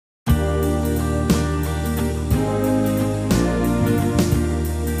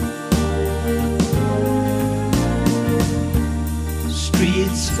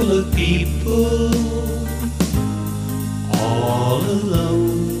full of people, all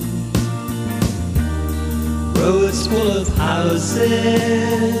alone. Roads full of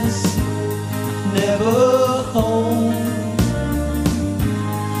houses, never home.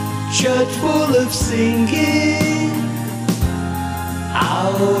 Church full of singing,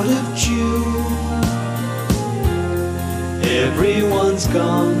 out of tune. Everyone's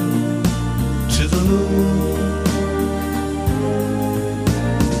gone to the moon.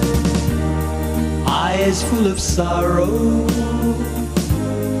 Eyes full of sorrow,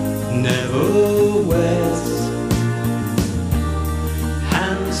 never wet.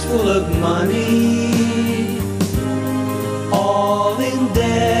 Hands full of money, all in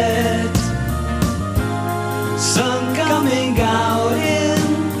debt. Sun coming out in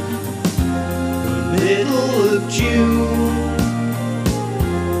the middle of June.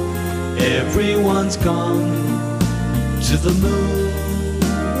 Everyone's gone to the moon.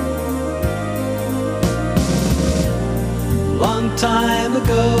 Long time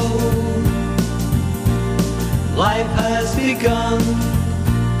ago, life has begun.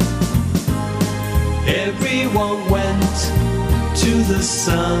 Everyone went to the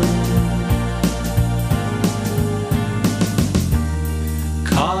sun.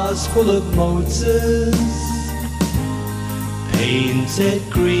 Cars full of motors, painted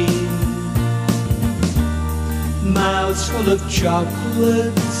green. Mouths full of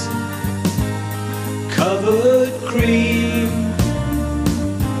chocolate, covered cream.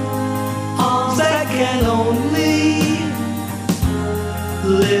 Arms that can only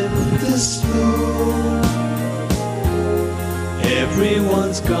lift the spoon.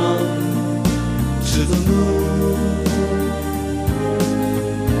 Everyone's gone to the moon.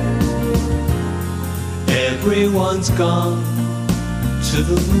 Everyone's gone to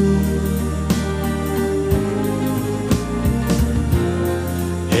the moon.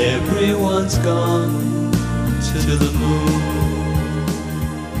 Everyone's gone to the moon.